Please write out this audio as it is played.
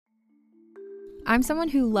I'm someone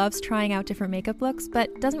who loves trying out different makeup looks,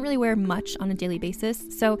 but doesn't really wear much on a daily basis,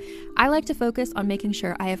 so I like to focus on making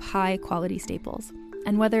sure I have high quality staples.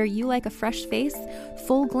 And whether you like a fresh face,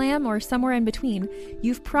 full glam, or somewhere in between,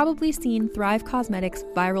 you've probably seen Thrive Causemetics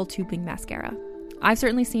Viral Tubing Mascara. I've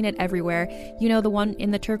certainly seen it everywhere. You know, the one in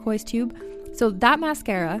the turquoise tube? So that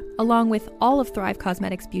mascara, along with all of Thrive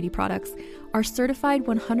Causemetics beauty products, are certified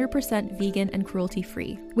 100% vegan and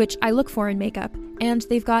cruelty-free, which I look for in makeup, and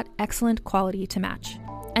they've got excellent quality to match.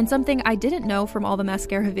 And something I didn't know from all the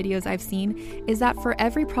mascara videos I've seen is that for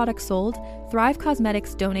every product sold, Thrive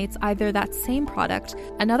Causemetics donates either that same product,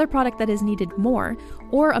 another product that is needed more,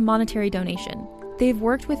 or a monetary donation. They've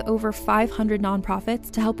worked with over 500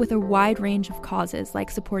 nonprofits to help with a wide range of causes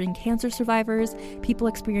like supporting cancer survivors, people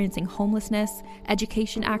experiencing homelessness,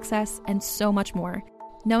 education access, and so much more.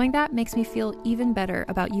 Knowing that makes me feel even better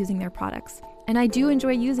about using their products. And I do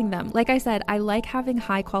enjoy using them. Like I said, I like having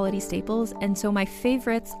high quality staples, and so my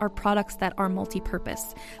favorites are products that are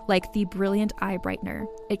multi-purpose, like the Brilliant Eye Brightener.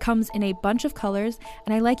 It comes in a bunch of colors,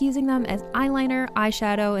 and I like using them as eyeliner,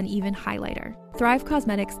 eyeshadow, and even highlighter. Thrive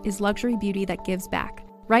Causemetics is luxury beauty that gives back.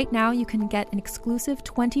 Right now, you can get an exclusive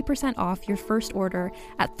 20% off your first order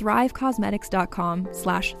at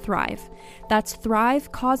thrivecausemetics.com/thrive. That's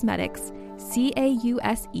Thrive Causemetics,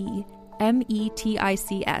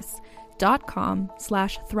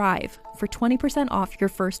 CAUSEMETICS.com/thrive for 20% off your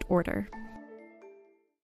first order.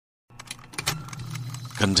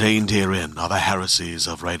 Contained herein are the heresies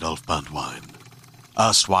of Radolf Burntwine,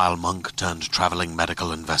 erstwhile monk turned traveling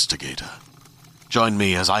medical investigator. Join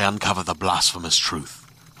me as I uncover the blasphemous truth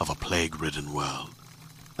of a plague-ridden world,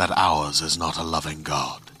 that ours is not a loving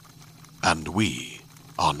God, and we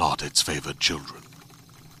are not its favored children.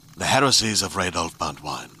 The Heresies of Radolf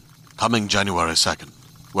Burntwine, coming January 2nd,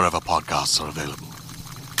 wherever podcasts are available.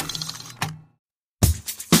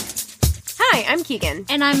 Hi, I'm Keegan.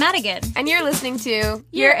 And I'm Madigan. And you're listening to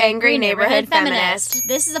Your Angry Neighborhood Feminist.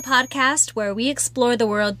 This is a podcast where we explore the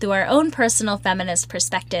world through our own personal feminist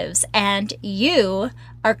perspectives, and you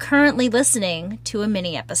are currently listening to a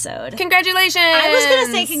mini episode. Congratulations! I was going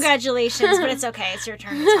to say congratulations, but it's okay. It's your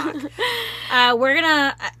turn to talk. We're going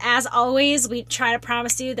to, as always, we try to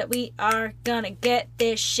promise you that we are going to get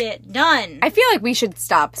this shit done. I feel like we should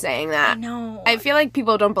stop saying that. I know. I feel like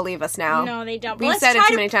people don't believe us now. No, they don't. We've said it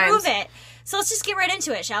too many times. Prove it. So let's just get right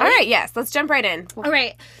into it, shall we? All right, yes. Let's jump right in. All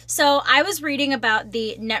right. So I was reading about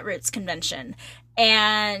the Netroots Convention,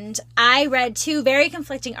 and I read two very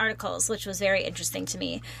conflicting articles, which was very interesting to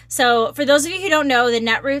me. So for those of you who don't know, the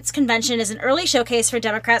Netroots Convention is an early showcase for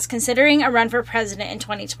Democrats considering a run for president in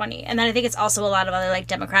 2020. And then I think it's also a lot of other, like,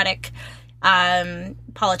 Democratic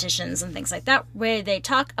politicians and things like that, where they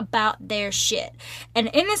talk about their shit. And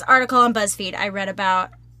in this article on BuzzFeed, I read about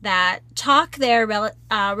that talk there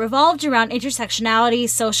revolved around intersectionality,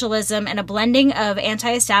 socialism, and a blending of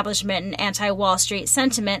anti-establishment and anti-Wall Street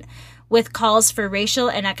sentiment with calls for racial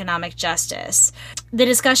and economic justice. The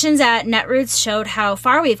discussions at Netroots showed how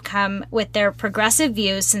far we've come with their progressive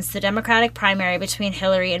views since the Democratic primary between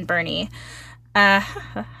Hillary and Bernie.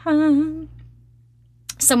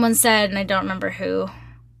 Someone said, and I don't remember who,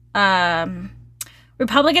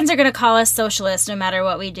 Republicans are going to call us socialists no matter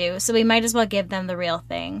what we do, so we might as well give them the real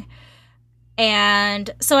thing. And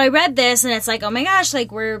so I read this, and it's like, oh my gosh,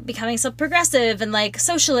 like, we're becoming so progressive and, like,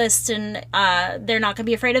 socialist, and they're not going to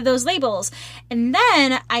be afraid of those labels. And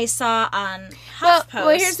then I saw on HuffPost...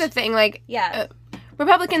 Well, here's the thing, like,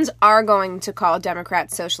 Republicans are going to call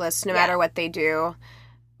Democrats socialists no matter what they do.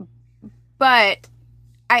 But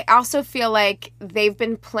I also feel like they've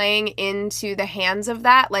been playing into the hands of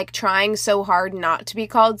that, like trying so hard not to be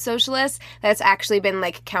called socialists, that's actually been,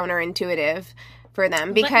 like, counterintuitive for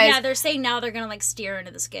them. Because they're saying now they're going to, like, steer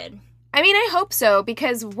into the skid. I mean, I hope so,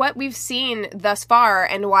 because what we've seen thus far,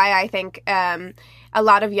 and why I think a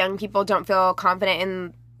lot of young people don't feel confident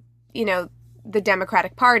in, you know, the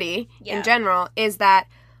Democratic Party in general, is that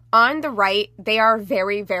on the right, they are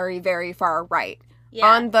very, very, very far right. Yeah.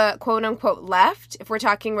 On the quote-unquote left, if we're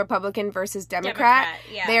talking Republican versus Democrat,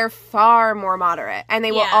 they're far more moderate. And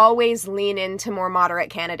they will always lean into more moderate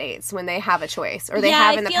candidates when they have a choice, or they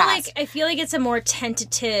have in the past. I feel like it's a more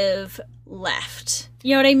tentative left.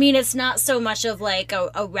 You know what I mean? It's not so much of, like,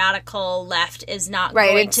 a radical left is not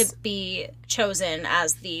going to be chosen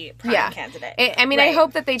as the prime candidate. I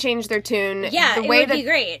hope that they change their tune. Yeah, the way it would be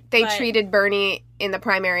great. They treated Bernie in the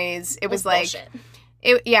primaries, it was like... bullshit.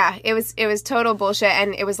 It was total bullshit,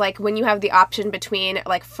 and it was like when you have the option between,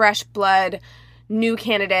 like, fresh blood, new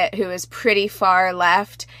candidate who is pretty far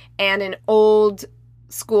left, and an old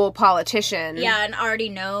school politician. Yeah, and already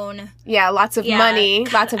known. Yeah, lots of money,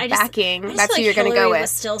 lots of backing. That's who you're going to go with. Hillary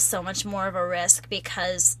was still so much more of a risk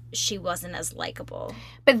because she wasn't as likable.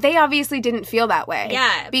 But they obviously didn't feel that way.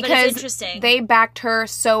 Yeah, because but it's interesting. They backed her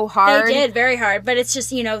so hard. They did, very hard. But it's just,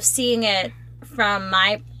 seeing it from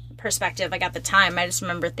my perspective, like at the time, I just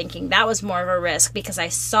remember thinking that was more of a risk because I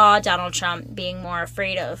saw Donald Trump being more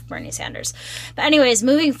afraid of Bernie Sanders. But anyways,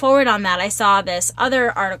 moving forward on that, I saw this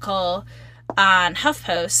other article on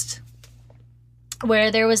HuffPost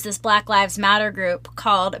where there was this Black Lives Matter group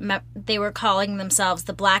they were calling themselves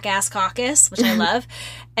the Black Ass Caucus, which I love,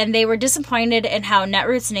 and they were disappointed in how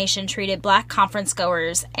Netroots Nation treated Black conference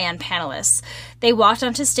goers and panelists. They walked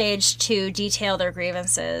onto stage to detail their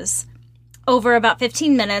grievances. Over about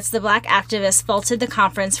 15 minutes, the Black activists faulted the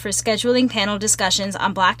conference for scheduling panel discussions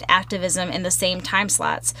on Black activism in the same time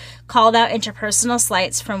slots, called out interpersonal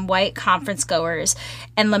slights from white conference goers,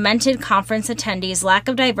 and lamented conference attendees' lack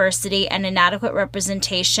of diversity and inadequate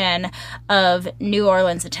representation of New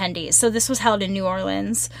Orleans attendees. So this was held in New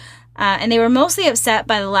Orleans. And they were mostly upset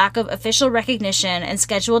by the lack of official recognition and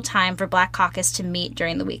scheduled time for Black Caucus to meet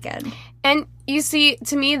during the weekend. And you see,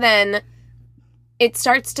 to me then, it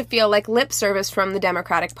starts to feel like lip service from the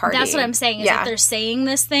Democratic Party. That's what I'm saying, is that they're saying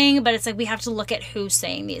this thing, but it's like we have to look at who's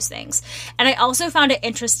saying these things. And I also found it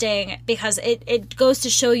interesting because it goes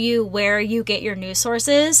to show you where you get your news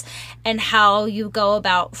sources and how you go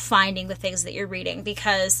about finding the things that you're reading,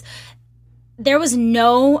 because there was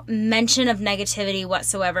no mention of negativity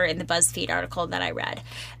whatsoever in the BuzzFeed article that I read.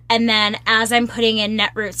 And then as I'm putting in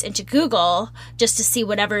Netroots into Google just to see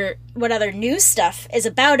what other news stuff is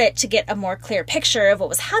about it to get a more clear picture of what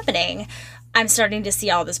was happening, I'm starting to see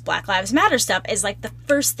all this Black Lives Matter stuff is like the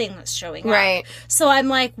first thing that's showing up. Right. So I'm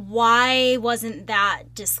like, why wasn't that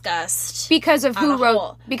discussed? Because of who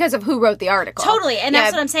wrote the article. Totally. And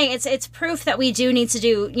that's what I'm saying. It's proof that we do need to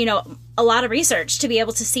do, a lot of research to be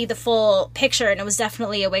able to see the full picture. And it was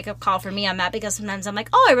definitely a wake-up call for me on that, because sometimes I'm like,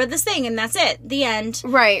 oh, I read this thing and that's it. The end.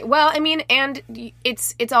 Right. Well, I mean, and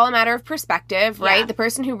it's all a matter of perspective, right? Yeah. The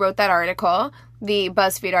person who wrote that article, the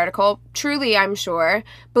BuzzFeed article, truly, I'm sure,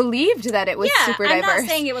 believed that it was super diverse. I'm not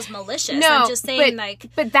saying it was malicious. No, I'm just saying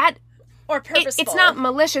but that... Or purposeful. It's not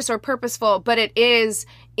malicious or purposeful, but it is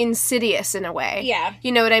insidious in a way. Yeah.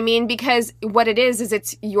 You know what I mean? Because what it is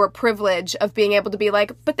it's your privilege of being able to be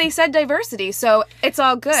like, but they said diversity, so it's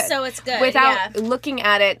all good. So it's good, without looking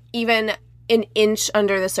at it even an inch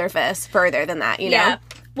under the surface further than that, you know?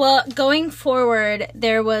 Well, going forward,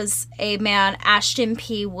 there was a man, Ashton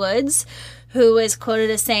P. Woods, who is quoted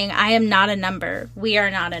as saying, "I am not a number. We are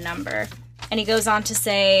not a number." And he goes on to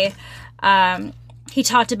say... he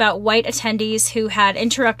talked about white attendees who had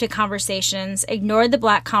interrupted conversations, ignored the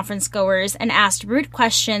Black conference goers, and asked rude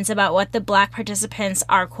questions about what the Black participants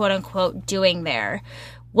are, quote-unquote, doing there.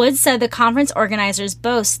 Woods said the conference organizers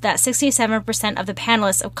boast that 67% of the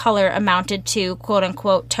panelists of color amounted to,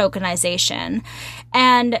 quote-unquote, tokenization.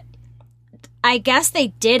 And I guess they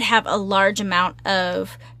did have a large amount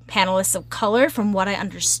of panelists of color from what I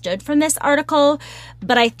understood from this article,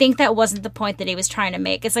 but I think that wasn't the point that he was trying to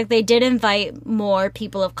make. It's like they did invite more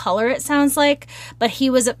people of color, it sounds like, but he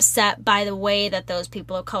was upset by the way that those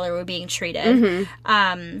people of color were being treated. Mm-hmm.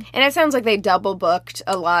 And it sounds like they double booked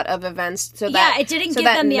a lot of events so that it didn't give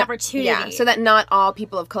them the opportunity. Yeah, so that not all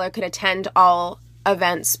people of color could attend all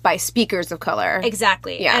events by speakers of color.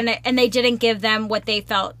 Exactly. Yeah. And they didn't give them what they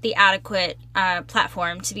felt the adequate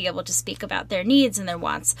platform to be able to speak about their needs and their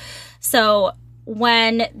wants. So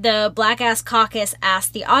when the Black Ass Caucus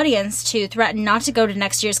asked the audience to threaten not to go to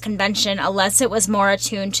next year's convention unless it was more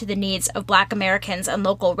attuned to the needs of Black Americans and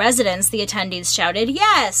local residents, the attendees shouted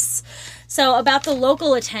yes. So about the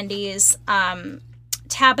local attendees,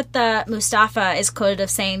 Tabitha Mustafa is quoted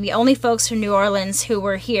as saying, "The only folks from New Orleans who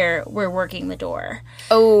were here were working the door."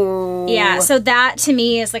 Oh. Yeah, so that to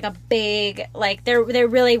me is like a big, like, there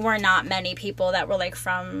really were not many people that were like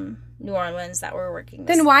from New Orleans that were working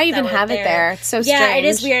Then why even have it there? It's so strange. Yeah, it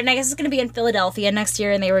is weird. And I guess it's going to be in Philadelphia next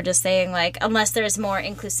year, and they were just saying, like, unless there's more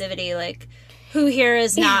inclusivity, like, who here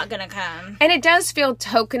is not going to come? And it does feel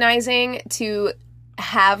tokenizing to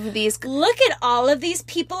have these... Look at all of these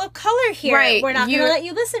people of color here. Right. We're not going to let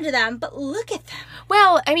you listen to them, but look at them.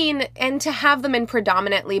 Well, I mean, and to have them in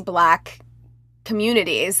predominantly Black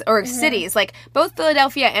communities or cities, like both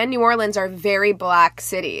Philadelphia and New Orleans are very Black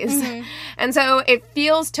cities. And so it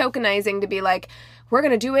feels tokenizing to be like, we're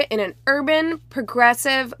going to do it in an urban,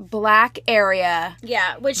 progressive, Black area.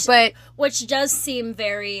 Yeah, which does seem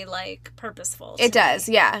very, like, purposeful. It does,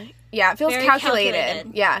 yeah. Yeah, it feels very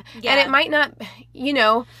calculated. Yeah. And it might not, you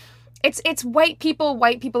know, it's white people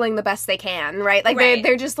white peopling the best they can, right? Like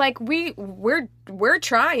they're just like, we're we're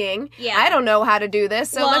trying. Yeah. I don't know how to do this,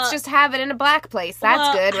 so let's just have it in a black place.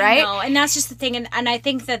 That's good, right? No, and that's just the thing, and I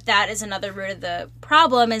think that is another root of the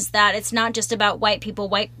problem, is that it's not just about white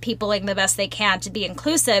peopling the best they can to be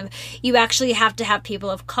inclusive. You actually have to have people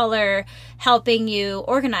of color helping you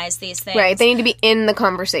organize these things. Right, they need to be in the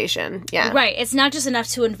conversation. Yeah. Right, it's not just enough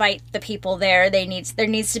to invite the people there. There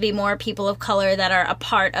needs to be more people of color that are a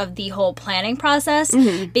part of the whole planning process,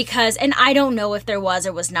 because, and I don't know if there was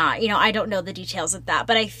or was not, I don't know the details of that,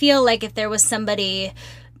 but I feel like if there was somebody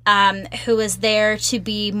who was there to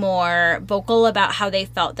be more vocal about how they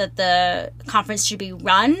felt that the conference should be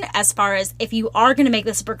run, as far as if you are going to make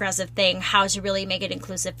this a progressive thing, how to really make it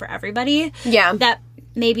inclusive for everybody. Yeah. That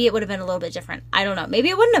maybe it would have been a little bit different. I don't know. Maybe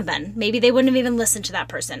it wouldn't have been. Maybe they wouldn't have even listened to that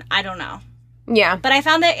person. I don't know. Yeah. But I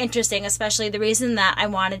found that interesting, especially the reason that I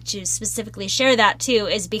wanted to specifically share that too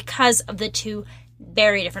is because of the two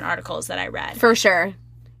very different articles that I read. For sure.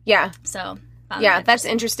 Yeah. So, yeah, that's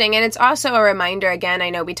interesting. And it's also a reminder, again, I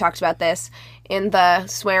know we talked about this in the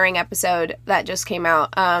swearing episode that just came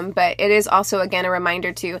out, but it is also, again, a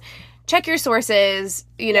reminder to check your sources,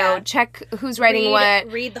 check who's writing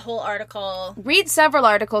what. Read the whole article. Read several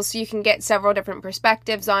articles so you can get several different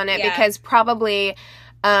perspectives on it, because probably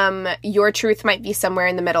your truth might be somewhere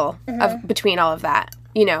in the middle of between all of that,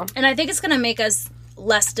 And I think it's going to make us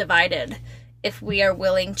less divided if we are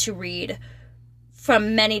willing to read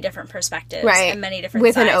from many different perspectives, right, and many different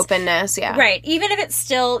with sides. An openness, yeah, right. Even if it's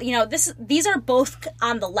still, these are both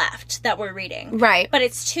on the left that we're reading, right, but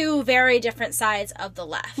it's two very different sides of the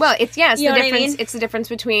left. Well, it's the difference. I mean? It's the difference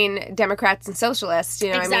between Democrats and socialists.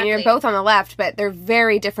 Exactly. I mean, you're both on the left, but they're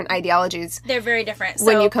very different ideologies. They're very different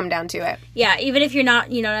when you come down to it. Yeah, even if you're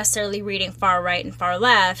not, necessarily reading far right and far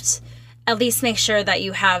left, at least make sure that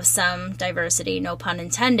you have some diversity, no pun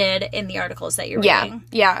intended, in the articles that you're reading.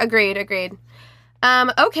 Yeah, agreed.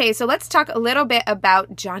 Okay, so let's talk a little bit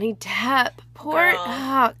about Johnny Depp.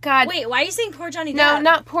 Oh, God. Wait, why are you saying poor Johnny Depp? No,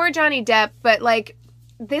 not poor Johnny Depp, but,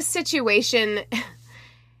 this situation,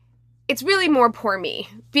 it's really more poor me,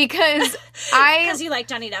 because Because you like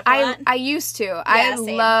Johnny Depp a lot? I used to. I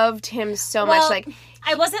same. loved him so much,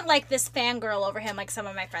 I wasn't this fangirl over him like some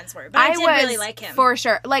of my friends were, but I did really like him. For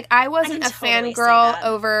sure. I wasn't a totally fangirl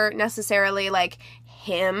over necessarily,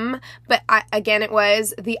 him, but it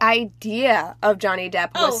was the idea of Johnny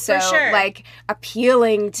Depp was so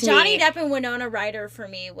appealing to Johnny me. Depp and Winona Ryder for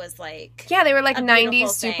me was yeah, they were 90s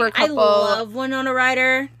super couple. I love Winona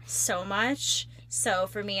Ryder so much. So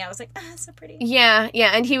for me, I was so pretty. Yeah,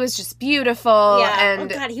 and he was just beautiful. Yeah,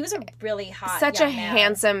 and oh God, he was a really hot, such a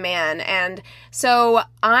handsome man. And so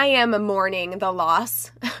I am mourning the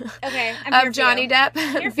loss of Johnny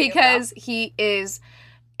Depp because he is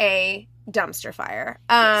a dumpster fire.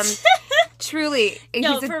 Truly,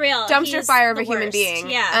 no, he's for real, dumpster fire of a human being.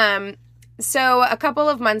 Yeah. So a couple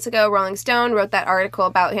of months ago, Rolling Stone wrote that article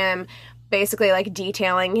about him, basically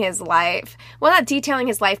detailing his life. Well, not detailing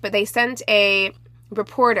his life, but they sent a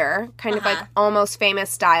reporter, kind of Almost Famous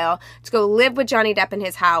style, to go live with Johnny Depp in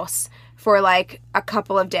his house for a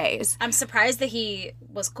couple of days. I'm surprised that he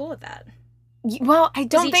was cool with that. Well, I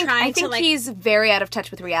think he's very out of touch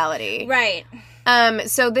with reality. Right.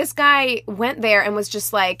 So this guy went there and was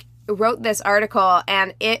just wrote this article,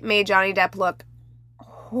 and it made Johnny Depp look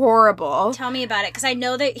horrible. Tell me about it, because I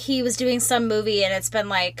know that he was doing some movie and it's been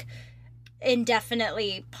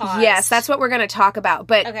indefinitely paused. Yes, that's what we're going to talk about.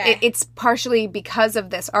 But it's partially because of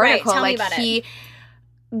this article. Right, tell me about it.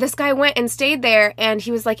 This guy went and stayed there, and he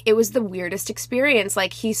was it was the weirdest experience.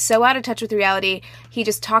 He's so out of touch with reality. He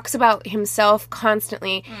just talks about himself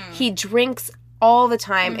constantly. He drinks all the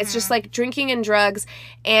time. It's just drinking and drugs.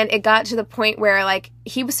 And it got to the point where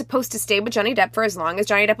he was supposed to stay with Johnny Depp for as long as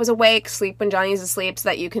Johnny Depp was awake, sleep when Johnny's asleep, so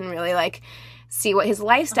that you can really see what his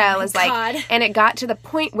lifestyle is like. And it got to the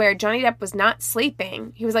point where Johnny Depp was not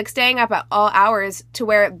sleeping. He was staying up at all hours, to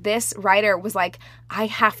where this writer was I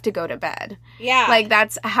have to go to bed. Yeah.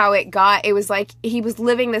 That's how it got. It was he was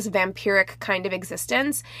living this vampiric kind of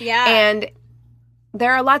existence. Yeah. And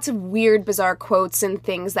there are lots of weird, bizarre quotes and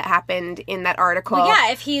things that happened in that article. Well,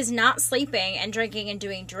 yeah, if he's not sleeping and drinking and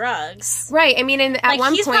doing drugs. Right. I mean, at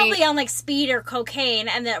one he's point... He's probably on, speed or cocaine,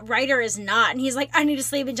 and the writer is not. And he's I need to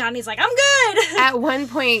sleep, and Johnny's I'm good! At one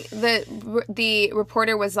point, the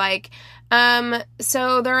reporter was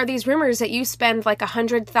so there are these rumors that you spend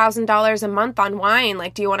 $100,000 a month on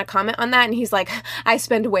wine. Do you want to comment on that? And he's I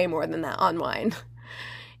spend way more than that on wine.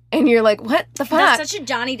 And you're what the fuck? That's such a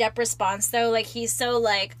Johnny Depp response, though. He's so,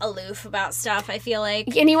 aloof about stuff, I feel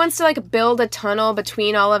like. And he wants to, build a tunnel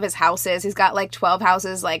between all of his houses. He's got, 12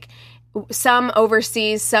 houses, some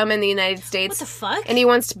overseas, some in the United States. What the fuck? And he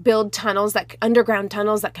wants to build underground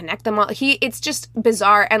tunnels that connect them all. It's just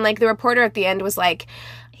bizarre. And, like, the reporter at the end was like...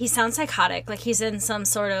 He sounds psychotic. Like, he's in some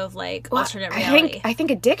sort of, like, alternate reality. I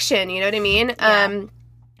think addiction, you know what I mean? Yeah.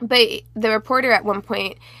 But the reporter at one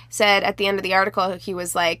point said at the end of the article, he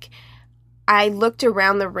was like, I looked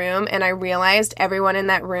around the room and I realized everyone in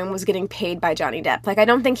that room was getting paid by Johnny Depp. Like, I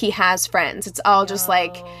don't think he has friends. It's all just,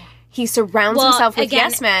 like... He surrounds himself with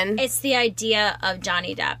yes men. It's the idea of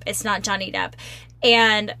Johnny Depp. It's not Johnny Depp.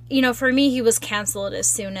 And, you know, for me, he was canceled as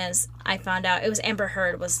soon as I found out. It was Amber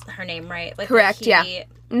Heard was her name, right? Like, correct, yeah.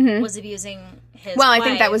 Was abusing his Well, wife. I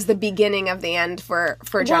think that was the beginning of the end for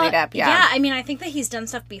Johnny Depp, yeah. Yeah, I mean, I think that he's done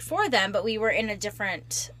stuff before then, but we were in a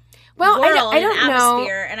different world, I don't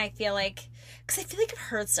atmosphere, and I feel like... Because I feel like I've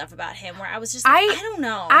heard stuff about him where I was just like, I don't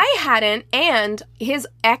know. I hadn't, and his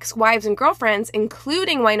ex-wives and girlfriends,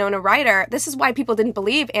 including Winona Ryder, this is why people didn't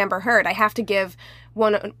believe Amber Heard. I have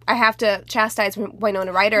to chastise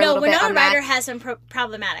Winona Ryder a little bit on that. No, Winona Ryder has been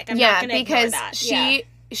problematic. I'm not going to ignore that.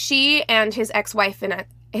 She and his ex-wife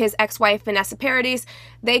Vanessa Paradis,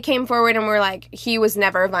 they came forward and were like, he was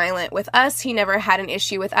never violent with us. He never had an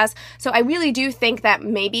issue with us. So I really do think that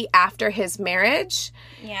maybe after his marriage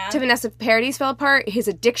to Vanessa Paradis fell apart, his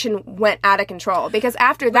addiction went out of control. Because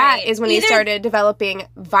after that is when he started developing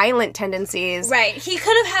violent tendencies. Right. He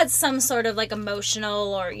could have had some sort of, like,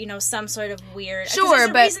 emotional or, you know, some sort of weird... Sure, there's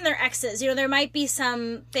a but... reason they're exes. You know, there might be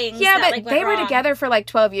some things Yeah, that, but like, they were wrong. together for, like,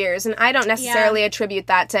 12 years, and I don't necessarily attribute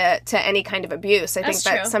that to any kind of abuse. I think That's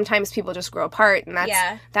that true. sometimes people just grow apart, and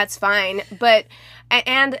that's fine. But,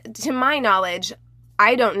 and to my knowledge,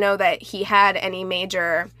 I don't know that he had any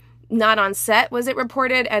major... Not on set, was it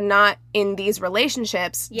reported, and not in these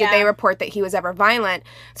relationships did they report that he was ever violent.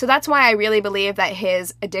 So that's why I really believe that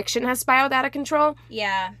his addiction has spiraled out of control.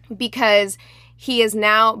 Yeah. Because he has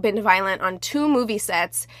now been violent on 2 movie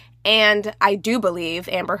sets, and I do believe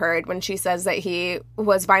Amber Heard when she says that he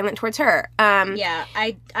was violent towards her.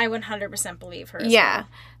 I 100% believe her as well.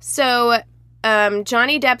 So...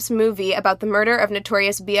 Johnny Depp's movie about the murder of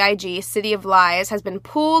Notorious B.I.G., City of Lies, has been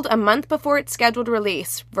pulled a month before its scheduled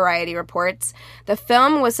release, Variety reports. The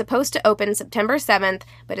film was supposed to open September 7th,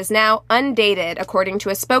 but is now undated, according to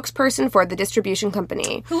a spokesperson for the distribution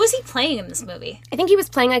company. Who was he playing in this movie? I think he was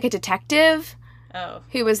playing, like, a detective. Oh.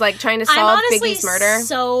 Who was, like, trying to solve Biggie's murder. I'm honestly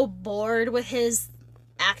so bored with his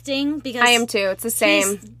acting because... I am too. It's the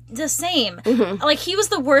same. He's the same. Mm-hmm. Like, he was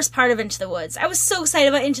the worst part of Into the Woods. I was so excited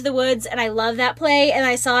about Into the Woods, and I love that play, and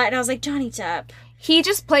I saw it, and I was like, Johnny Depp. He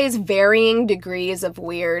just plays varying degrees of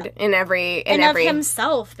weird in every... of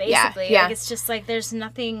himself, basically. Yeah. Like, it's just, like, there's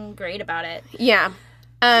nothing great about it. Yeah.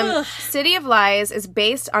 City of Lies is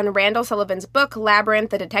based on Randall Sullivan's book,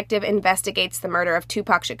 Labyrinth. The detective investigates the murder of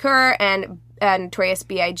Tupac Shakur and Notorious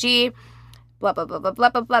B.I.G., blah, blah, blah, blah, blah,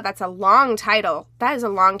 blah, blah. That's a long title. That is a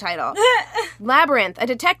long title. Labyrinth. A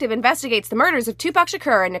detective investigates the murders of Tupac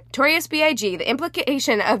Shakur and Notorious B.I.G., the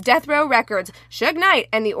implication of Death Row Records, Suge Knight,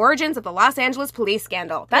 and the origins of the Los Angeles police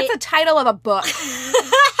scandal. That's the title of a book.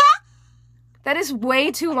 That is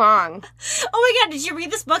way too long. Oh my god, did you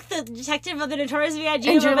read this book, The Detective of the Notorious B.I.G.?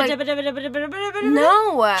 And you're like,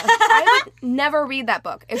 no, I would never read that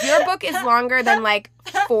book. If your book is longer than, like,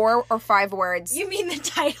 4 or 5 words. You mean the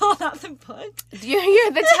title, not the book?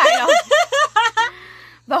 You're the title.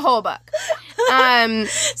 The whole book.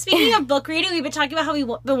 Speaking of book reading, we've been talking about how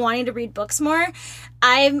we've been wanting to read books more.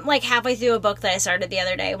 I'm, like, halfway through a book that I started the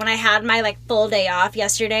other day. When I had my, like, full day off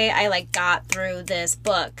yesterday, I, like, got through this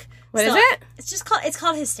book. What is it? It's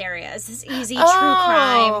called Hysteria. It's this easy true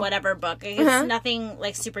crime whatever book. It's nothing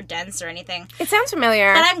like super dense or anything. It sounds familiar.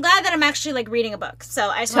 And I'm glad that I'm actually like reading a book. So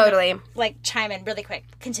I just want to like chime in really quick.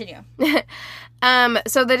 Continue.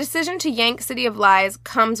 So the decision to yank City of Lies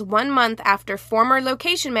comes 1 month after former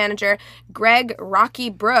location manager Greg Rocky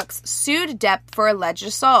Brooks sued Depp for alleged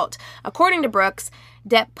assault. According to Brooks,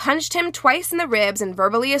 Depp punched him twice in the ribs and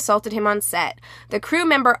verbally assaulted him on set. The crew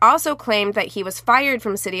member also claimed that he was fired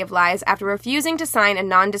from City of Lies after refusing to sign a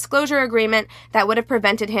non-disclosure agreement that would have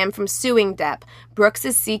prevented him from suing Depp. Brooks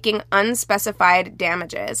is seeking unspecified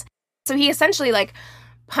damages. So he essentially, like,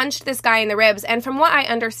 punched this guy in the ribs, and from what I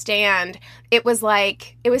understand, it was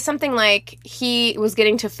something like he was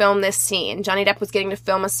getting to film this scene. Johnny Depp was getting to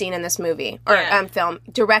film a scene in this movie, or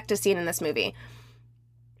direct a scene in this movie.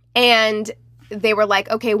 And they were like,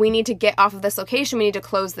 okay, we need to get off of this location. We need to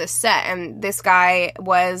close this set. And this guy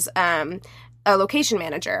was a location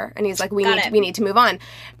manager. And he's like, we need to move on.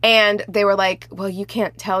 And they were like, well, you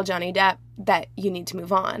can't tell Johnny Depp that you need to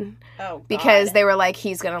move on. Oh, God. Because they were like,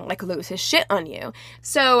 he's going to, like, lose his shit on you.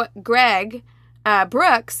 So Greg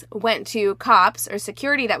Brooks went to cops or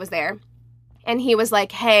security that was there, and he was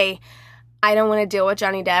like, hey, I don't want to deal with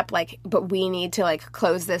Johnny Depp, like, but we need to, like,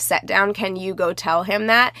 close this set down. Can you go tell him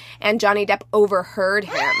that? And Johnny Depp overheard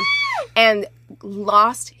him and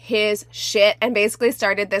lost his shit and basically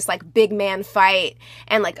started this, like, big man fight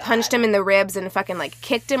and, like, punched him in the ribs and fucking, like,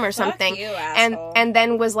 kicked him or something. Fuck you, asshole. And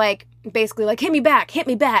then was, like, basically, like, hit me back,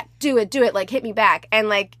 do it, like, hit me back. And,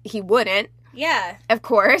 like, he wouldn't. Yeah. Of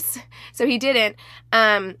course. So he didn't.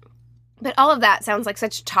 But all of that sounds like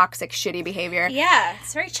such toxic, shitty behavior. Yeah,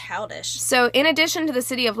 it's very childish. So in addition to the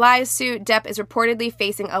City of Lies suit, Depp is reportedly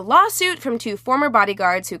facing a lawsuit from 2 former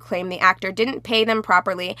bodyguards who claim the actor didn't pay them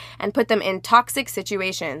properly and put them in toxic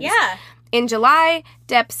situations. Yeah. In July,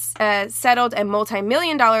 Depp settled a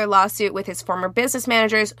multi-million-dollar lawsuit with his former business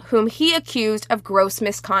managers, whom he accused of gross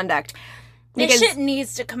misconduct. This shit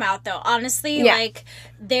needs to come out, though. Honestly, Yeah. like,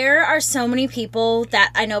 there are so many people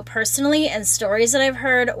that I know personally and stories that I've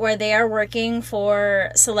heard where they are working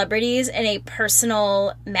for celebrities in a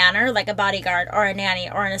personal manner, like a bodyguard or a nanny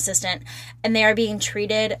or an assistant, and they are being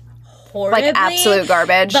treated horribly. Like absolute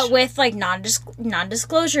garbage. But with, like,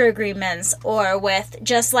 non-disclosure agreements or with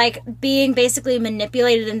just, like, being basically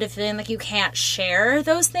manipulated into feeling like you can't share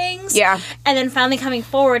those things. Yeah. And then finally coming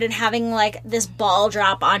forward and having, like, this ball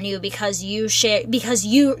drop on you because you're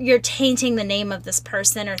tainting the name of this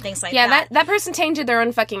person or things like that. Yeah, that person tainted their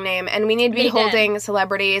own fucking name, and we need to be holding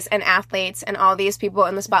celebrities and athletes and all these people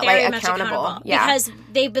in the spotlight Very much accountable. Yeah. Because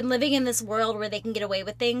they've been living in this world where they can get away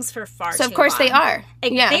with things for far too long. So of course they are.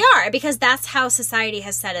 Yeah. They are, because that's how society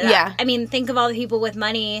has set it Yeah. up. I mean, think of all the people with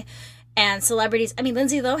money and celebrities. I mean,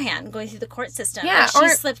 Lindsay Lohan going through the court system. Yeah, Like,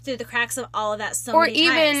 she slipped through the cracks of all of that so many times.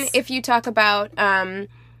 Or even if you talk about,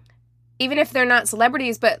 even if they're not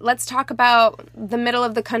celebrities, but let's talk about the middle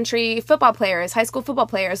of the country football players, high school football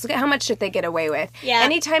players. Look at how much shit they get away with. Yeah.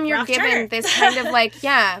 Anytime you're Rock given Turner. this kind of like,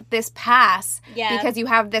 this pass Yeah. because you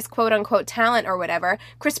have this quote unquote talent or whatever.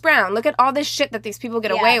 Chris Brown, look at all this shit that these people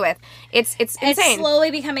get Yeah. away with. It's insane. It's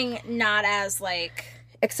slowly becoming not as, like...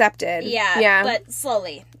 Accepted. Yeah, but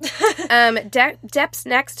slowly. Depp's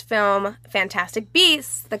next film, Fantastic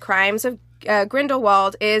Beasts: The Crimes of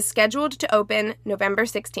Grindelwald, is scheduled to open November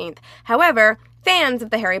 16th. However, fans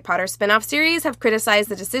of the Harry Potter spin-off series have criticized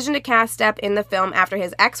the decision to cast Depp in the film after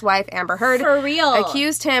his ex-wife, Amber Heard, For real.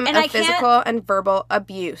 accused him of physical and verbal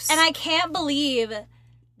abuse. And I can't believe...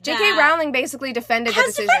 J.K. Rowling basically defended the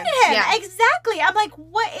has decision. defended him. Yeah. Exactly. I'm like,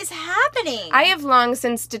 what is happening? I have long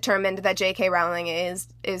since determined that J.K. Rowling is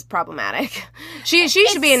problematic. She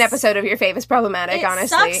should be an episode of Your Fave is Problematic,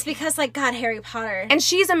 honestly. It sucks because, like, God, Harry Potter. And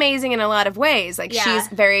she's amazing in a lot of ways. Like, Yeah. she's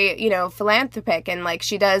very, philanthropic, and, like,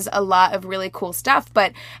 she does a lot of really cool stuff.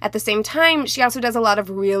 But at the same time, she also does a lot of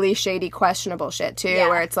really shady, questionable shit, too, Yeah.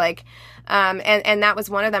 where it's like, and that was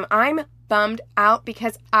one of them. I'm bummed out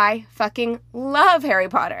because I fucking love Harry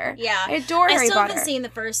Potter. Yeah. I adore Harry I still Potter. haven't seen the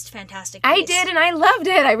first Fantastic I Beasts. did, and I loved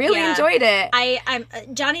it. I really Yeah. enjoyed it. I'm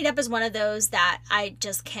Johnny Depp is one of those that I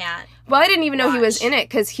just can't. Well, I didn't even know he was watch. in it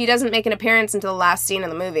because he doesn't make an appearance until the last scene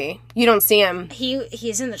of the movie. You don't see him.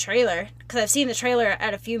 He's in the trailer because I've seen the trailer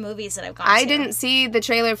at a few movies that I've gone to. I didn't see the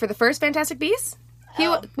trailer for the first Fantastic Beasts.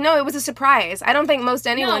 No, it was a surprise. I don't think most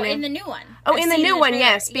anyone. No, knew. in the new one. Oh, I've in the seen new one, trailer.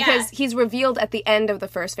 yes, because Yeah. he's revealed at the end of the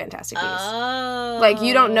first Fantastic Beasts. Oh. Like,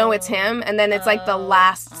 you don't know it's him, and then it's like the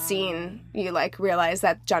last scene you like realize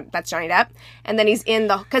that that's Johnny Depp, and then he's in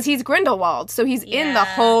because he's Grindelwald, so he's in the Yeah.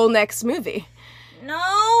 whole next movie. No,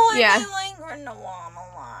 I Yeah. really like Grindelwald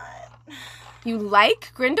a lot. You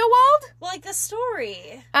like Grindelwald? Well, like the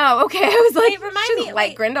story. Oh, okay. I was like, Wait, remind she me, doesn't like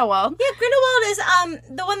wait. Grindelwald. Yeah, Grindelwald is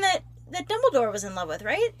the one that Dumbledore was in love with,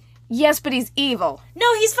 right? Yes, but he's evil.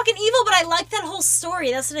 No, he's fucking evil, but I like that whole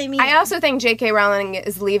story. That's what I mean. I also think J.K. Rowling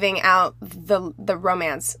is leaving out the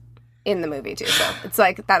romance in the movie too. So it's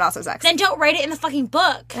like that also sucks. Then don't write it in the fucking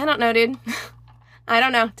book. I don't know, dude. I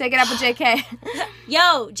don't know. Take it up with J.K.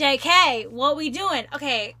 Yo, JK, what we doing?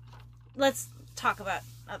 Okay, let's talk about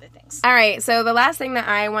other things. All right. So the last thing that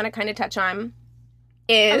I want to kind of touch on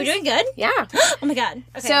is Are we doing good? Yeah. Oh my god.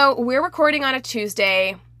 Okay. So we're recording on a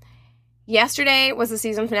Tuesday. Yesterday was the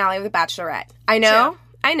season finale of The Bachelorette. I know.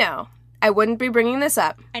 I wouldn't be bringing this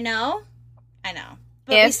up. I know. But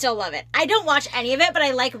we If- still love it. I don't watch any of it, but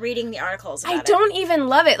I like reading the articles about I don't even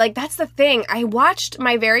love it. Like, that's the thing. I watched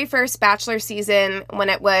my very first Bachelor season when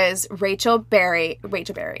it was Rachel Berry.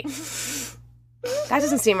 That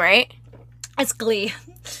doesn't seem right. It's Glee.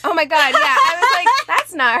 Oh my God, yeah. I was like,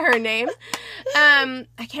 that's not her name. I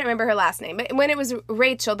can't remember her last name, but when it was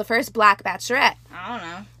Rachel, the first Black Bachelorette. I don't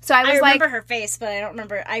know. So I remember her face, but I don't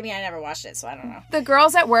remember. I mean, I never watched it, so I don't know. The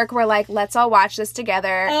girls at work were like, let's all watch this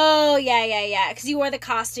together. Oh, yeah. Because you wore the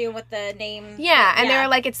costume with the name. Yeah, and they were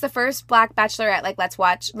like, it's the first Black Bachelorette. Like, let's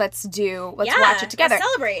watch it together. Let's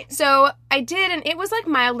celebrate. So I did, and it was like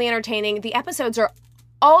mildly entertaining. The episodes are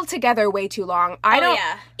altogether way too long.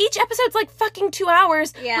 Each episode's like fucking 2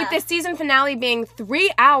 hours, with this season finale being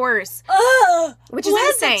 3 hours. Ugh! Which is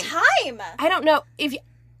insane. The time? I don't know.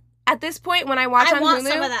 At this point, when I watch on Hulu... I want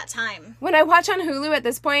some of that time. When I watch on Hulu at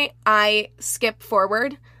this point, I skip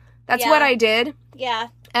forward. That's what I did. Yeah.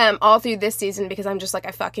 All through this season, because I'm just like,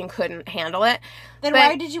 I fucking couldn't handle it. Then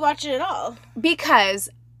why did you watch it at all? Because...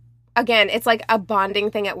 Again, it's like a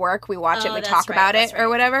bonding thing at work. We watch it, we talk about it, or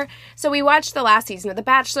whatever. So we watched the last season of The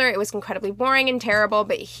Bachelor. It was incredibly boring and terrible,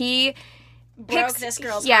 but he broke this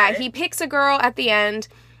girl's heart. Yeah, he picks a girl at the end,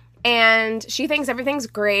 and she thinks everything's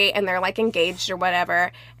great, and they're, like, engaged or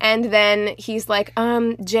whatever. And then he's like,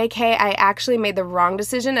 JK, I actually made the wrong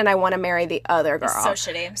decision, and I want to marry the other girl. It's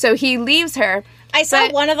so shitty. So he leaves her. I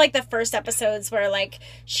saw one of, like, the first episodes where, like,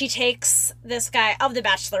 she takes this guy, of The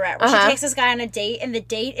Bachelorette, where she takes this guy on a date, and the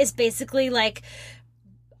date is basically, like,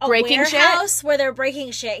 a warehouse where they're breaking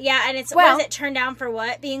shit. Yeah, and it's, what is it, turned down for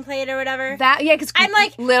what? Being played or whatever? Because I'm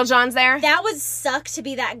like, Lil Jon's there. That would suck to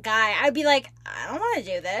be that guy. I'd be like, I don't want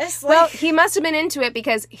to do this. Like, well, he must have been into it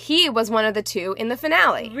because he was one of the two in the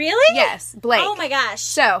finale. Really? Yes, Blake. Oh my gosh.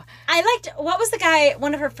 So, I liked, what was the guy,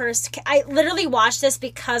 one of her first, I literally watched this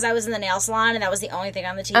because I was in the nail salon and that was the only thing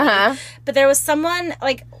on the TV. But there was someone,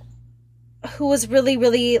 like, who was really,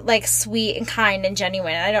 really, like, sweet and kind and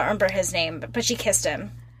genuine. And I don't remember his name, but she kissed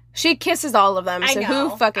him. She kisses all of them, so who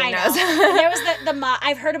fucking knows? There was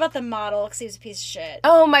I've heard about the model because he was a piece of shit.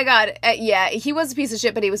 Oh my God. Yeah, he was a piece of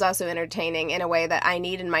shit, but he was also entertaining in a way that I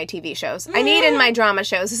need in my TV shows. I need in my drama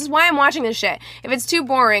shows. This is why I'm watching this shit. If it's too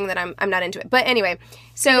boring, then I'm not into it. But anyway,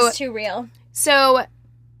 so... It's too real. So,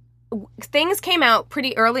 things came out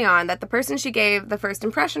pretty early on that the person she gave the first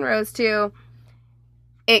impression rose to,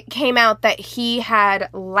 it came out that he had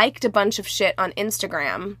liked a bunch of shit on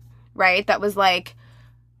Instagram, right? That was like...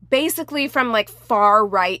 basically from, like,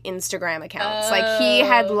 far-right Instagram accounts. Like, he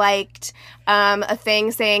had liked a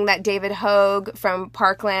thing saying that David Hogue from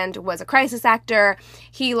Parkland was a crisis actor.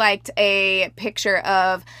 He liked a picture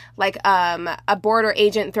of, like, a border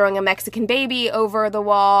agent throwing a Mexican baby over the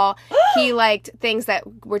wall. He liked things that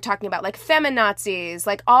we're talking about, like, feminazis,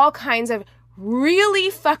 like, all kinds of really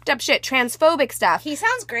fucked up shit, transphobic stuff. He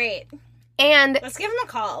sounds great. And... let's give him a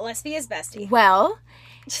call. Let's be his bestie. Well...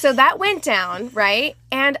 So that went down, right?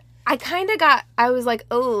 And I kind of I was like,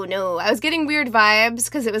 oh no. I was getting weird vibes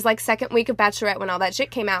because it was like second week of Bachelorette when all that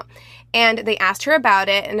shit came out. And they asked her about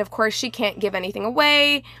it. And of course she can't give anything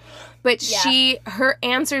away. But her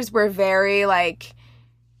answers were very like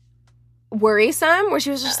worrisome, where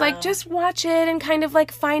she was just like, just watch it and kind of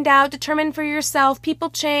like find out, determine for yourself,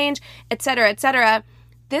 people change, etc., etc.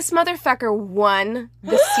 This motherfucker won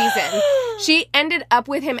this season. She ended up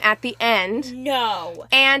with him at the end. No.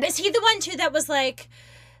 And is he the one, too, that was like,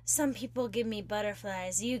 some people give me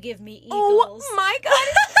butterflies, you give me eagles? Oh, my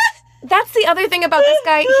God. That's the other thing about this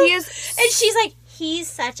guy. He is... And she's like, he's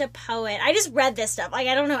such a poet. I just read this stuff. Like,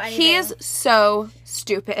 I don't know anything. He is so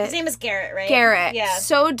stupid. His name is Garrett, right? Garrett. Yeah.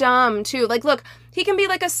 So dumb, too. Like, look, he can be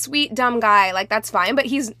like a sweet, dumb guy. Like, that's fine. But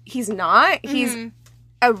he's not. He's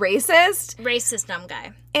a racist. Racist dumb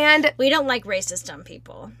guy. And we don't like racist dumb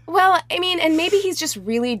people. Well, I mean, and maybe he's just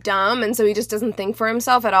really dumb, and so he just doesn't think for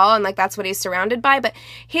himself at all, and like that's what he's surrounded by. But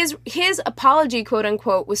his apology, quote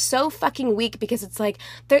unquote, was so fucking weak because it's like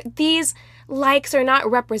these likes are not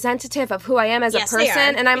representative of who I am as a person, they are,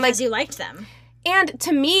 and I'm because like, you liked them. And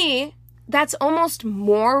to me, that's almost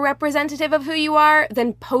more representative of who you are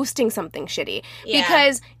than posting something shitty. Yeah.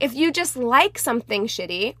 Because if you just like something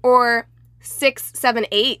shitty or 6, 7,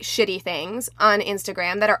 8 shitty things on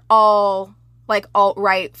Instagram that are all like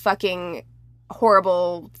alt-right fucking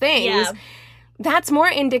horrible things, that's more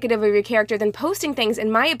indicative of your character than posting things,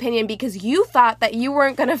 in my opinion, because you thought that you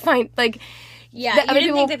weren't going to find, like... Yeah, you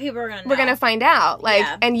didn't think that people were going to know. We're going to find out. Like,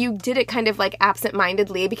 and you did it kind of like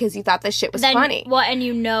absentmindedly because you thought this shit was funny. Well, and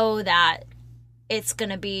you know that it's going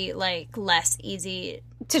to be like less easy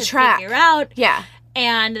to track. Figure out. Yeah.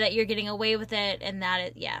 And that you're getting away with it and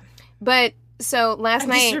that it, But so last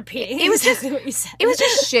night, just repeating it was exactly what you said. It was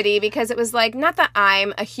just shitty because it was like, not that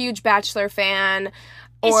I'm a huge Bachelor fan.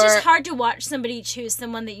 It's just hard to watch somebody choose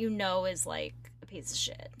someone that you know is like a piece of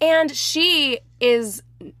shit. And she is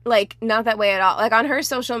like not that way at all. Like on her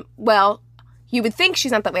social, well, you would think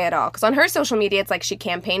she's not that way at all. Because on her social media, it's like she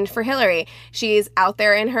campaigned for Hillary. She's out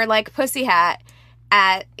there in her, like, pussy hat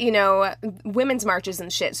at, you know, women's marches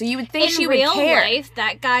and shit. So you would think she would care. In real life,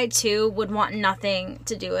 that guy, too, would want nothing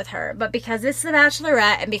to do with her. But because it's The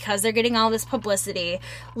Bachelorette and because they're getting all this publicity,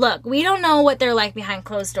 look, we don't know what they're like behind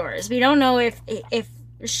closed doors. We don't know if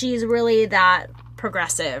she's really that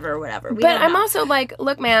progressive or whatever. But I'm also like,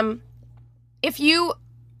 look, ma'am, if you...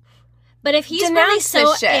 But if he's really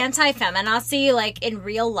so anti-feminazi, like, in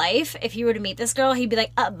real life, if you were to meet this girl, he'd be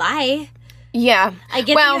like, bye. Yeah. I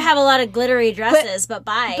get that you have a lot of glittery dresses, but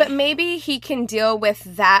bye. But maybe he can deal with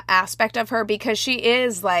that aspect of her because she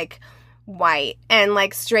is, like, white and,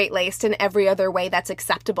 like, straight-laced in every other way that's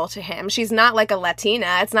acceptable to him. She's not, like, a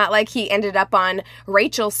Latina. It's not like he ended up on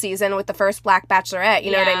Rachel's season with the first Black Bachelorette.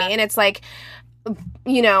 You know what I mean? It's like,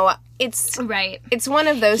 you know, it's... Right. It's one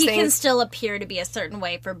of those things. He can still appear to be a certain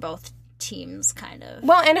way for both teams, kind of.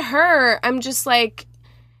 Well, and her, I'm just like,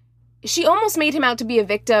 she almost made him out to be a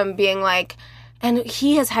victim, being like, and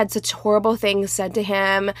he has had such horrible things said to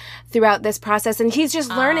him throughout this process, and he's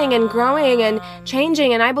just learning and growing and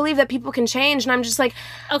changing, and I believe that people can change, and I'm just like...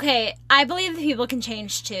 Okay, I believe that people can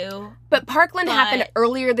change, too. But Parkland happened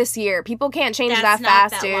earlier this year. People can't change that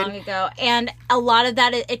fast, dude. That's not that long ago, and a lot of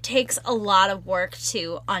that, it takes a lot of work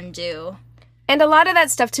to undo. And a lot of that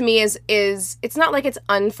stuff to me is it's not like it's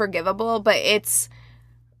unforgivable, but it's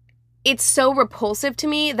so repulsive to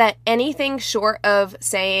me that anything short of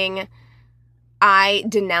saying, I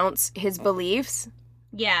denounce his beliefs.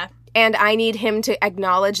 Yeah. And I need him to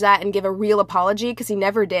acknowledge that and give a real apology, because he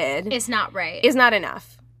never did. It's not right. Is not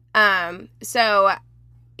enough. So,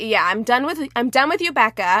 yeah, I'm done with you,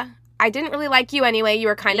 Becca. I didn't really like you anyway. You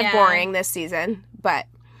were kind of boring this season, but...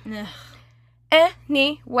 Ugh.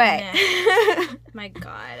 Anyway. My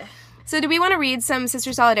God. So do we want to read some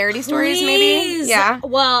Sister Solidarity stories, Please. maybe? Yeah.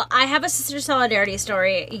 Well, I have a Sister Solidarity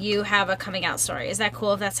story. You have a coming out story. Is that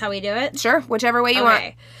cool if that's how we do it? Sure. Whichever way you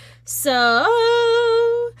want.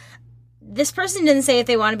 So, this person didn't say if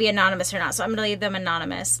they want to be anonymous or not, so I'm going to leave them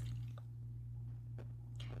anonymous.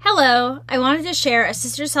 Hello. I wanted to share a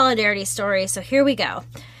Sister Solidarity story, so here we go.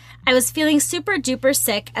 I was feeling super duper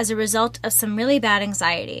sick as a result of some really bad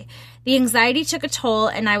anxiety. The anxiety took a toll,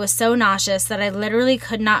 and I was so nauseous that I literally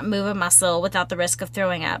could not move a muscle without the risk of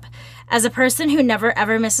throwing up. As a person who never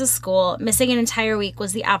ever misses school, missing an entire week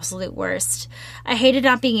was the absolute worst. I hated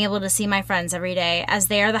not being able to see my friends every day, as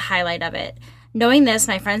they are the highlight of it. Knowing this,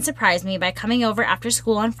 my friend surprised me by coming over after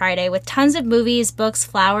school on Friday with tons of movies, books,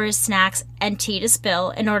 flowers, snacks, and tea to spill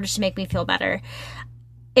in order to make me feel better.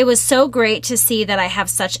 It was so great to see that I have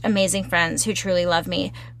such amazing friends who truly love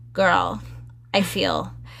me. Girl, I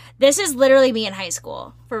feel... This is literally me in high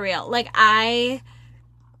school, for real. Like, I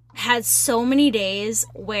had so many days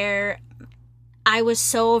where I was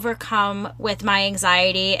so overcome with my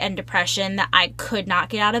anxiety and depression that I could not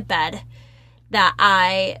get out of bed, that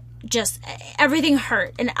everything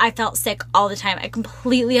hurt, and I felt sick all the time. I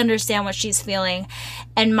completely understand what she's feeling,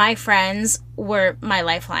 and my friends were my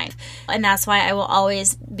lifeline. And that's why I will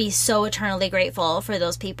always be so eternally grateful for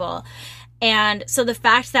those people. And so the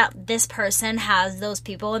fact that this person has those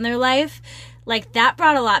people in their life, like, that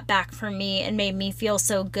brought a lot back for me and made me feel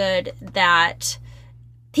so good that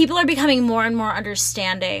people are becoming more and more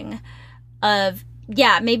understanding of,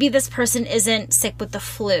 yeah, maybe this person isn't sick with the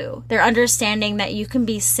flu. They're understanding that you can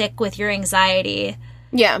be sick with your anxiety.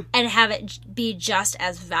 Yeah. And have it be just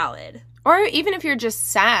as valid. Or even if you're just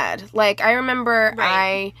sad. Like, I remember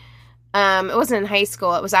it wasn't in high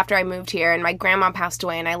school. It was after I moved here, and my grandma passed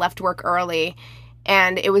away, and I left work early,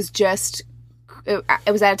 and it was at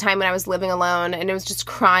a time when I was living alone, and it was just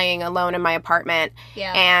crying alone in my apartment.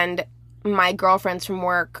 Yeah. And my girlfriends from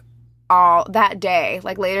work, that day,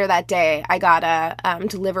 like later that day, I got a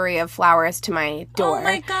delivery of flowers to my door. Oh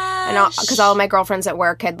my gosh! And because all of my girlfriends at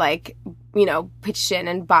work had, like, you know, pitched in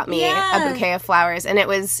and bought me a bouquet of flowers, and it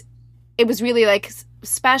was really, like,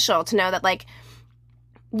 special to know that, like,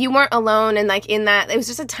 you weren't alone, and, like, in that, it was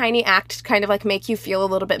just a tiny act to kind of, like, make you feel a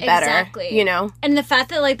little bit better. Exactly. You know? And the fact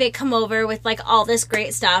that, like, they come over with, like, all this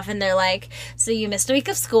great stuff, and they're like, so you missed a week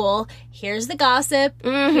of school, here's the gossip,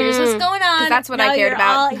 here's what's going on. That's what I cared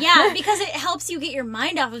about. Yeah, because it helps you get your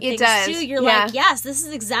mind off of things, too. You're like, yes, this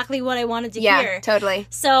is exactly what I wanted to hear. Yeah, totally.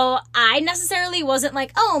 So I necessarily wasn't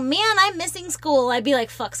like, oh, man, I'm missing school. I'd be like,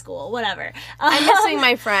 fuck school, whatever. I'm missing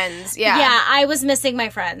my friends, yeah. Yeah, I was missing my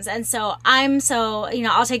friends. And so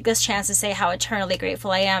I'll take this chance to say how eternally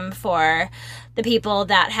grateful I am for the people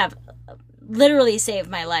that have literally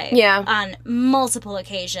saved my life on multiple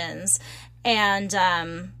occasions. And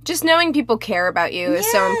just knowing people care about you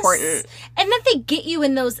is so important. And that they get you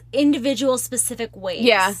in those individual specific ways.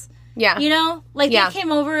 Yeah. Yeah. You know? Like, Yeah. they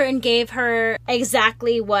came over and gave her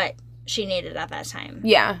exactly what she needed at that time.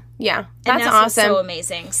 Yeah. Yeah. And That's what's awesome. so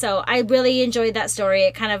amazing. So I really enjoyed that story.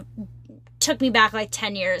 It kind of took me back like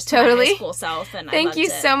 10 years to my Totally. high school self. And I Thank loved you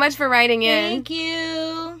it. so much for writing in. Thank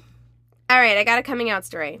you. All right, I got a coming out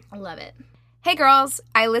story. I love it. Hey girls,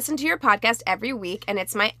 I listen to your podcast every week and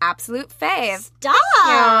it's my absolute fave. Stop!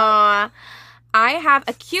 Aw. I have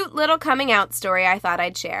a cute little coming out story I thought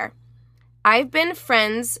I'd share. I've been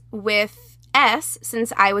friends with S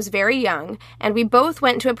since I was very young, and we both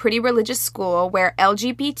went to a pretty religious school where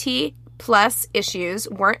LGBT plus issues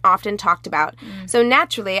weren't often talked about. So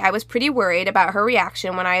naturally, I was pretty worried about her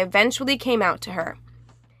reaction when I eventually came out to her.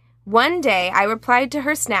 One day, I replied to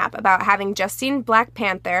her snap about having just seen Black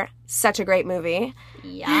Panther, such a great movie.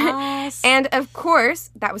 Yes. And of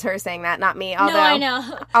course, that was her saying that, not me. Although, no, I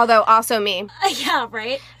know. Although also me. Yeah,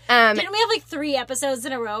 right? Didn't we have like 3 episodes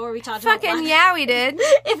in a row where we talked about Fucking Black- yeah, we did.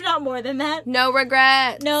 if not more than that? No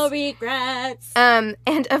regrets. No regrets. And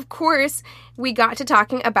of course, we got to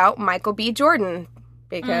talking about Michael B. Jordan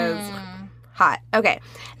because hot. Okay.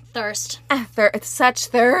 Thirst. Such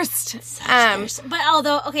thirst. Thirst. But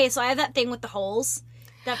although, okay, so I have that thing with the holes.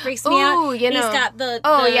 That freaks me out. Ooh, you He's know. got the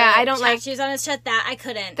Yeah, I don't like tattoos on his chest. That I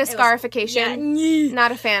couldn't. the It was- scarification. Yeah.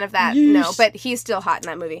 Not a fan of that. No, but he's still hot in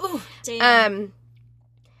that movie. Ooh, damn.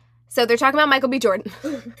 So they're talking about Michael B. Jordan.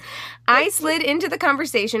 I slid into the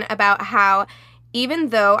conversation about how even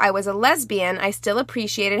though I was a lesbian, I still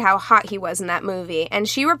appreciated how hot he was in that movie. And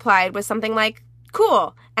she replied with something like,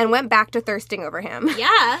 cool, and went back to thirsting over him.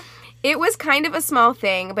 Yeah. It was kind of a small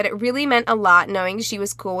thing, but it really meant a lot knowing she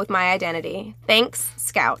was cool with my identity. Thanks,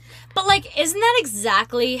 Scout. But, like, isn't that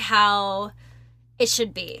exactly how it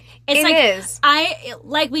should be? It is.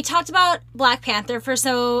 We talked about Black Panther for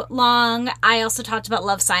so long. I also talked about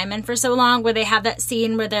Love, Simon for so long, where they have that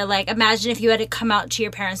scene where they're like, imagine if you had to come out to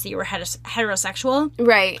your parents that you were heterosexual.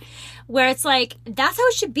 Right. Where it's like, that's how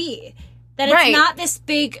it should be. That it's Right. not this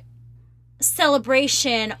big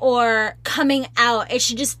celebration or coming out. It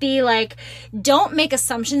should just be like, don't make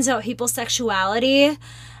assumptions about people's sexuality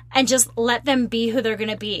and just let them be who they're going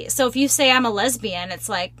to be. So if you say I'm a lesbian, it's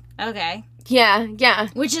like, okay. Yeah, yeah.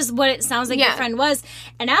 Which is what it sounds like Yeah. your friend was.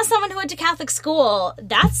 And as someone who went to Catholic school,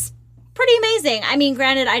 that's pretty amazing. I mean,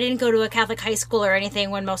 granted, I didn't go to a Catholic high school or anything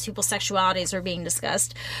when most people's sexualities were being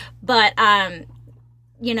discussed. But,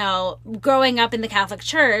 you know, growing up in the Catholic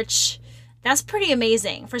Church, that's pretty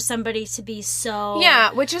amazing for somebody to be so...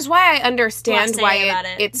 Yeah, which is why I understand Blasé why about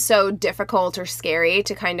it. it's so difficult or scary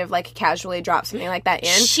to kind of like casually drop something like that in.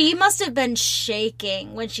 She must have been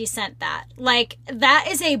shaking when she sent that. Like, that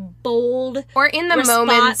is a bold Or in the response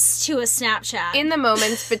moments, to a Snapchat. in the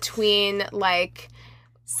moments between like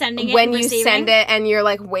Sending it when and you receiving. send it and you're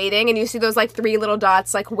like waiting and you see those like 3 little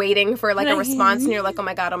dots like waiting for like a response and you're like, oh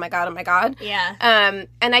my god, oh my god, oh my god. Yeah. And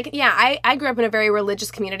I grew up in a very religious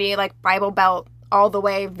community, like Bible Belt all the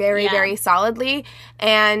way, very, Yeah. very solidly.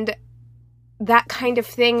 And that kind of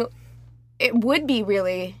thing, it would be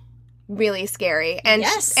really, really scary. And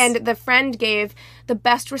Yes. and the friend gave the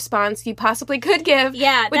best response you possibly could give.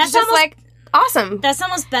 Yeah, which that's is just almost- like awesome. That's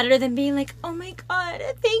almost better than being like, oh my god,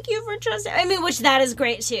 thank you for trusting. I mean, which that is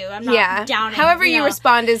great too. I'm not Yeah. downing. However you know,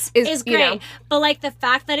 respond is is you great. know, But like the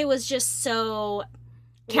fact that it was just so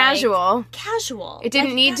casual. like, casual. It didn't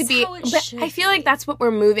Like, need to that's be. how it But should I feel like be. that's what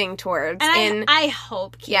we're moving towards. And I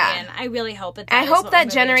hope, Keegan. Yeah. I really hope it. I is hope what that we're moving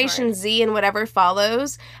Generation toward. Z and whatever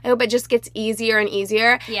follows, I hope it just gets easier and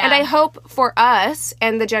easier. Yeah. And I hope for us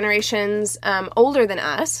and the generations older than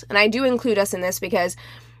us, and I do include us in this because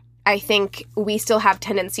I think we still have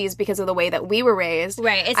tendencies because of the way that we were raised.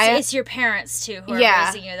 Right. It's your parents too who are Yeah.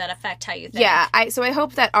 raising you that affect how you think. Yeah. So I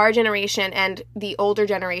hope that our generation and the older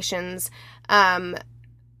generations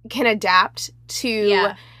can adapt to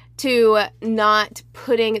not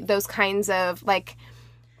putting those kinds of like,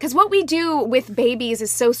 because what we do with babies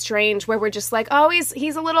is so strange where we're just like, oh, he's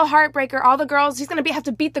a little heartbreaker. All the girls, he's going to have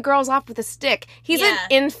to beat the girls off with a stick. He's Yeah. an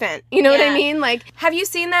infant. You know what I Yeah. mean? Like, have you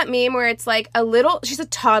seen that meme where it's like she's a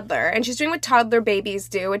toddler and she's doing what toddler babies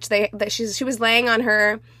do, which she was laying on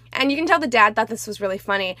her, and you can tell the dad thought this was really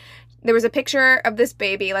funny. There was a picture of this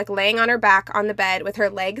baby like laying on her back on the bed with her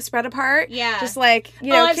legs spread apart. Yeah. Just like,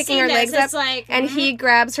 you know, I've kicking seen her this. legs It's up. like, and he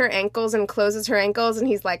grabs her ankles and closes her ankles and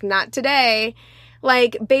he's like, not today.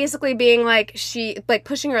 Like, basically being like,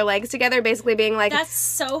 pushing her legs together, basically being like, That's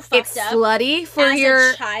so fucked it's up. slutty for As a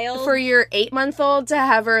your child. for your 8-month-old to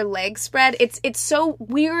have her legs spread. It's so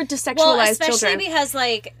weird to sexualize Well, especially children. because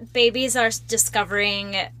like babies are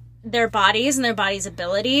discovering their bodies and their body's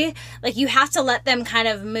ability. Like you have to let them kind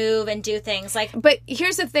of move and do things. Like But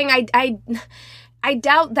here's the thing, I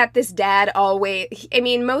doubt that this dad always. I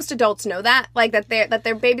mean, most adults know that, like that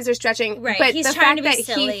their babies are stretching. Right. But He's the trying fact to be that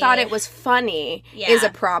silly. he thought it was funny is a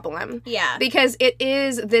problem. Yeah. Because it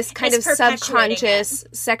is this kind It's of perpetuating subconscious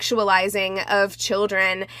sexualizing of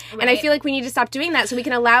children, and I Right. feel like we need to stop doing that so we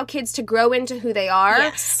can allow kids to grow into who they are,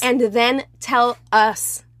 Yes. and then tell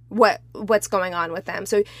us what's going on with them.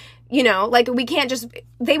 So. You know, like, we can't just...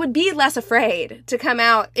 They would be less afraid to come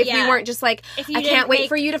out if we weren't just like, If you I can't didn't wait make-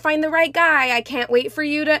 for you to find the right guy. I can't wait for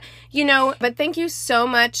you to... You know, but thank you so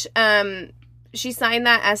much. She signed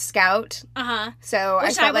that as Scout. Uh-huh. So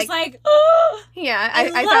Which I I felt was like, oh! yeah, I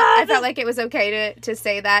I felt like it was okay to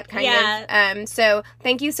say that kind Yeah. of. So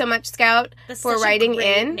thank you so much, Scout, That's for such a writing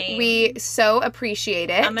great in. name. We so appreciate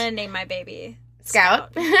it. I'm going to name my baby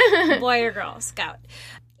Scout. Boy or girl, Scout.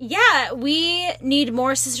 Yeah, we need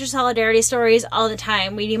more sister solidarity stories all the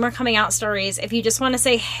time. We need more coming out stories. If you just want to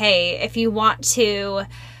say hey, if you want to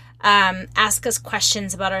ask us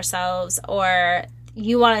questions about ourselves, or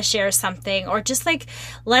you want to share something, or just like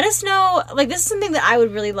let us know, like this is something that I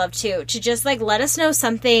would really love to just like let us know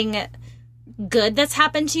something good that's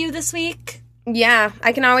happened to you this week. Yeah,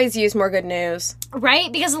 I can always use more good news.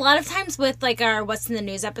 Right? Because a lot of times with like our What's in the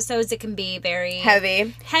News episodes, it can be very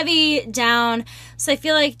Heavy. down. So I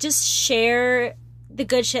feel like just share the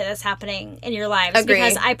good shit that's happening in your lives. Agree.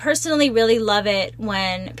 Because I personally really love it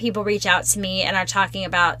when people reach out to me and are talking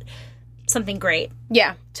about something great.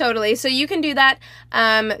 Yeah, totally. So you can do that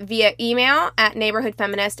via email at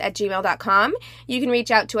neighborhoodfeminist@gmail.com. You can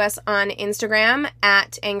reach out to us on Instagram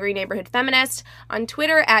at Angry Neighborhood Feminist, on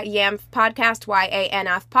Twitter at YANF Podcast,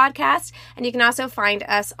 YANF Podcast, and you can also find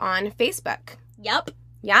us on Facebook. Yep.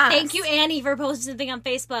 Yeah. Thank you, Annie, for posting something on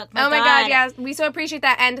Facebook. Oh my God, yeah. We so appreciate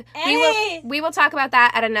that. And we will talk about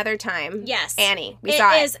that at another time. Yes. Annie, we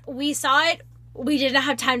saw it. We saw it. We didn't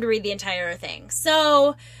have time to read the entire thing.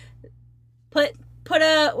 So put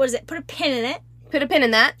a pin in it. Put a pin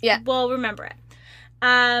in that. Yeah. We'll remember it.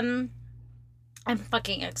 I'm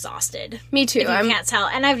fucking exhausted. Me too. If you can't tell.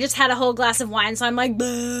 And I've just had a whole glass of wine, so I'm like,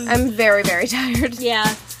 bleh. I'm very, very tired.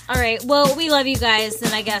 Yeah. All right. Well, we love you guys.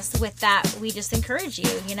 And I guess with that, we just encourage you,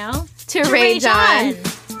 you know? To rage on.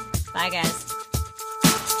 Bye, guys.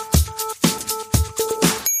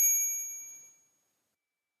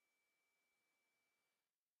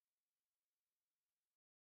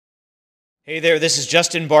 Hey there, this is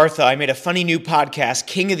Justin Bartha. I made a funny new podcast,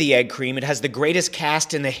 King of the Egg Cream. It has the greatest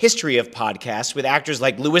cast in the history of podcasts with actors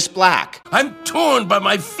like Louis Black, I'm torn by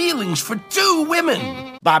my feelings for two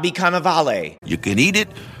women. Bobby Cannavale, You can eat it,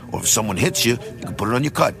 or if someone hits you, you can put it on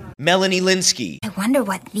your cut. Melanie Linsky, I wonder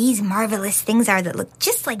what these marvelous things are that look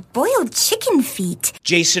just like boiled chicken feet.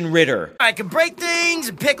 Jason Ritter, I can break things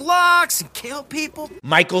and pick locks and kill people.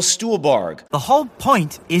 Michael Stuhlbarg, The whole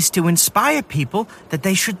point is to inspire people that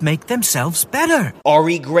they should make themselves better.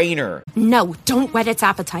 Ari Grainer, No, don't whet its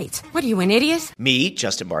appetite. What are you, an idiot? me,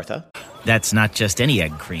 Justin Bartha, That's not just any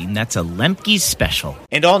egg cream, that's a Lemke's special.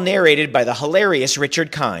 and all narrated by the hilarious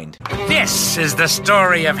Richard Kind. This is the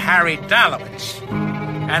story of Harry Dalowitz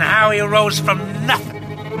and how he rose from nothing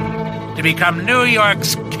to become New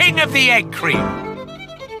York's King of the Egg Cream.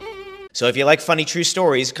 So if you like funny true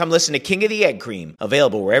stories, come listen to King of the Egg Cream,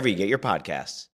 available wherever you get your podcasts.